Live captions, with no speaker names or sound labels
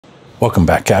Welcome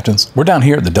back, captains. We're down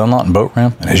here at the Dunlawton boat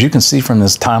ramp, and as you can see from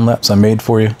this time lapse I made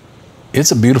for you, it's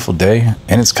a beautiful day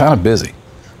and it's kind of busy.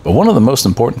 But one of the most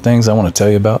important things I want to tell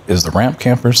you about is the ramp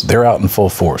campers. They're out in full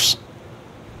force.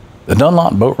 The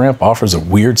Dunlawton boat ramp offers a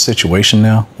weird situation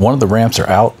now. One of the ramps are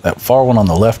out. That far one on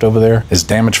the left over there is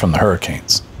damaged from the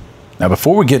hurricanes. Now,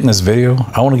 before we get in this video,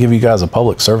 I want to give you guys a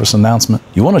public service announcement.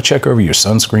 You want to check over your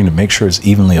sunscreen to make sure it's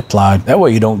evenly applied. That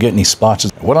way you don't get any splotches.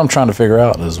 What I'm trying to figure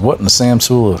out is what in the Sam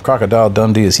Sewell of Crocodile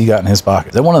Dundee has he got in his pocket?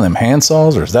 Is that one of them hand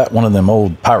saws or is that one of them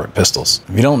old pirate pistols?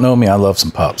 If you don't know me, I love some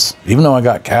pups. Even though I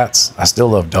got cats, I still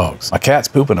love dogs. My cats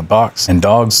poop in a box, and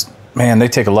dogs, man, they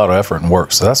take a lot of effort and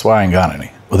work, so that's why I ain't got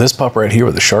any. Well, this pup right here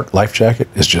with the shark life jacket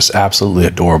is just absolutely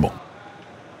adorable.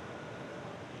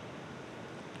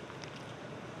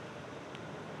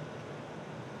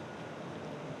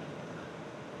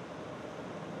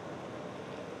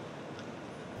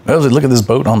 Well, look at this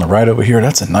boat on the right over here.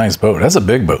 That's a nice boat. That's a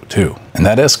big boat too. And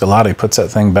that Escalade puts that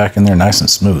thing back in there nice and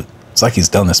smooth. It's like he's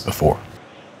done this before.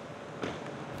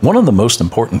 One of the most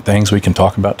important things we can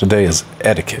talk about today is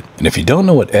etiquette. And if you don't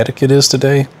know what etiquette is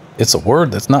today, it's a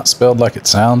word that's not spelled like it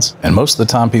sounds. And most of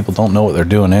the time people don't know what they're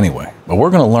doing anyway. But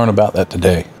we're going to learn about that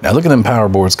today. Now look at them power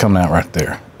boards coming out right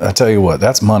there. I tell you what,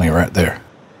 that's money right there.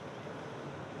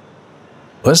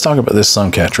 Let's talk about this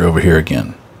suncatcher over here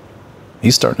again.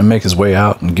 He's starting to make his way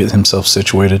out and get himself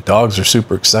situated. Dogs are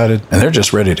super excited and they're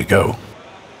just ready to go.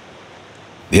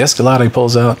 The Escalade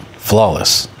pulls out,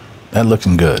 flawless. That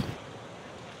looking good.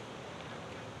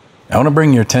 I want to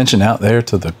bring your attention out there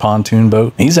to the pontoon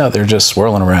boat. He's out there just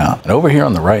swirling around. And over here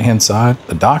on the right hand side,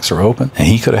 the docks are open and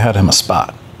he could have had him a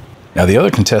spot. Now the other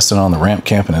contestant on the ramp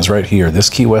camping is right here, this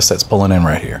Key West that's pulling in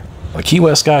right here. The Key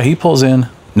West guy, he pulls in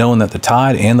knowing that the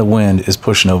tide and the wind is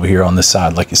pushing over here on this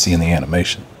side like you see in the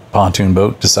animation. Pontoon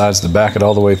boat decides to back it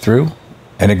all the way through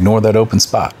and ignore that open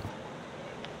spot.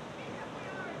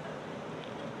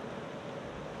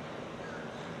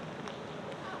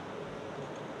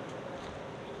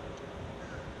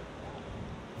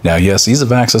 Now, yes, ease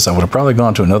of access, I would have probably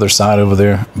gone to another side over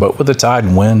there, but with the tide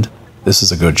and wind, this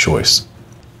is a good choice.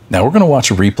 Now, we're going to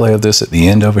watch a replay of this at the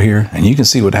end over here, and you can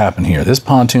see what happened here. This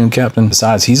pontoon captain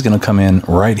decides he's going to come in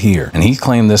right here, and he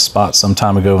claimed this spot some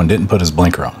time ago and didn't put his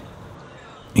blinker on.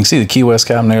 You can see the Key West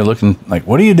captain there looking like,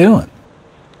 what are you doing?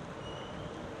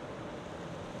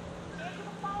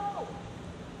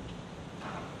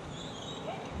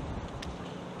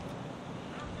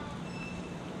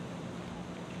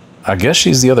 I guess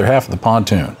she's the other half of the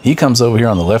pontoon. He comes over here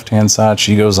on the left-hand side,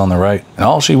 she goes on the right, and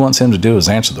all she wants him to do is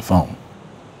answer the phone.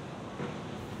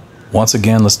 Once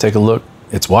again, let's take a look.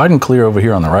 It's wide and clear over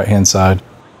here on the right-hand side.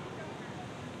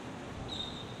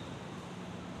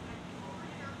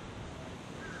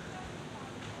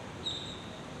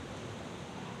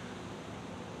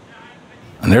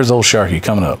 And there's old Sharky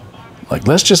coming up. Like,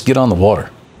 let's just get on the water.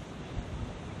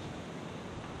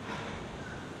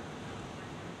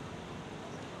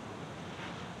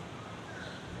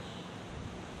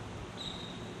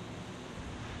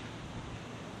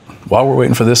 While we're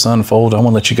waiting for this to unfold, I want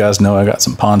to let you guys know I got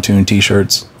some pontoon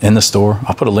t-shirts in the store.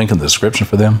 I'll put a link in the description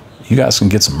for them. You guys can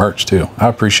get some merch too. I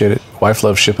appreciate it. Wife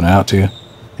loves shipping it out to you,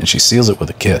 and she seals it with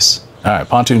a kiss. All right,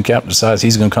 pontoon captain decides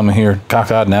he's going to come in here,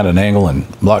 cockeyed and at an angle,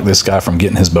 and block this guy from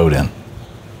getting his boat in.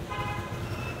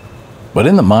 But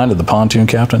in the mind of the pontoon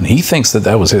captain, he thinks that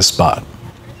that was his spot.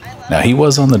 Now, he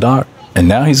was on the dock, and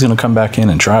now he's going to come back in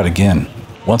and try it again.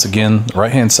 Once again, the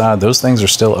right-hand side, those things are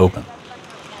still open.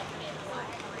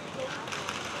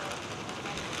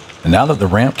 And now that the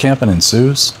ramp camping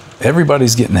ensues,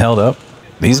 everybody's getting held up.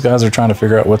 These guys are trying to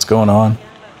figure out what's going on.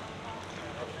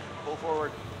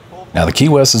 Now the Key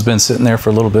West has been sitting there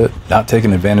for a little bit, not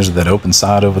taking advantage of that open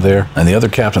side over there, and the other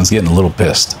captain's getting a little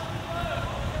pissed.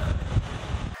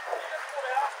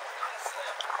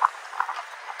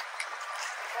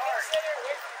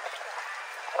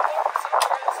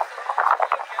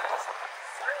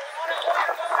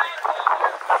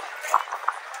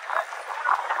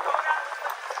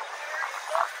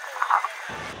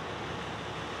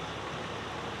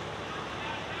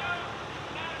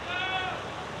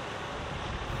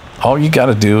 All you got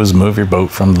to do is move your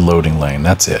boat from the loading lane.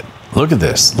 That's it. Look at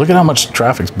this. Look at how much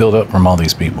traffic's built up from all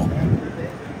these people.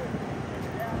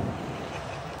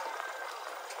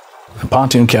 The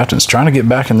pontoon captain's trying to get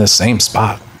back in this same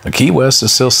spot. The Key West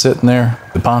is still sitting there.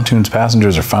 The pontoon's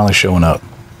passengers are finally showing up.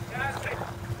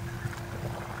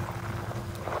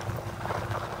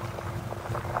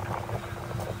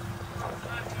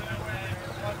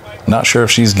 Not sure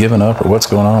if she's given up or what's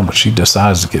going on, but she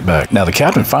decides to get back. Now the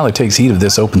captain finally takes heed of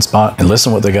this open spot and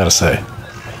listen to what they got to say.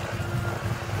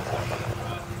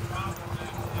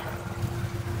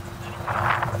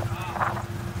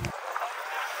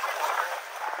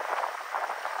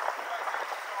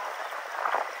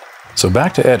 So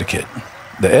back to etiquette.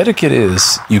 The etiquette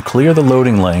is you clear the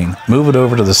loading lane, move it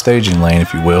over to the staging lane,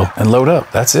 if you will, and load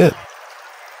up. That's it.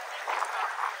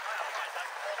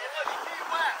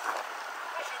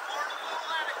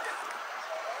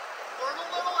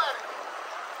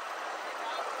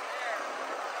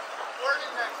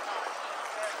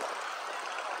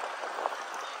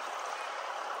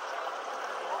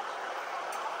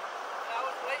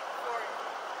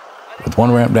 With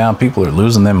one ramp down, people are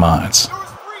losing their minds. There was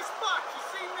 3 spots. You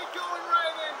see me going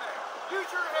right in there.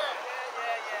 Use your head.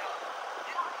 Yeah.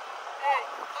 Hey,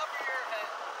 cover your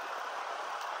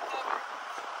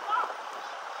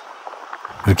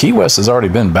head. The Key West has already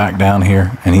been back down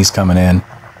here, and he's coming in.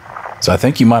 So I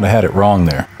think you might have had it wrong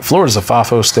there. Florida's a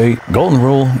FIFO state. Golden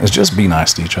rule is just be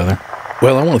nice to each other.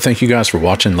 Well, I want to thank you guys for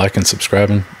watching, liking,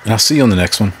 subscribing, and I'll see you on the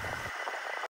next one.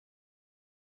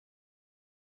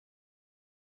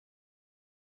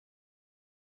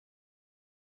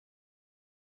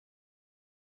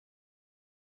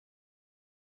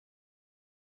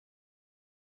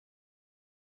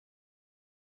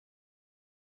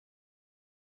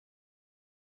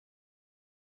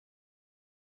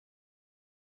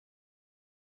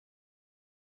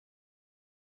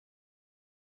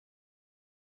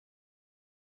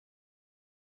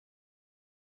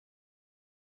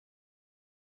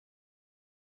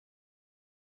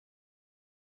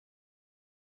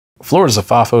 Florida's a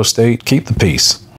FIFO state. Keep the peace.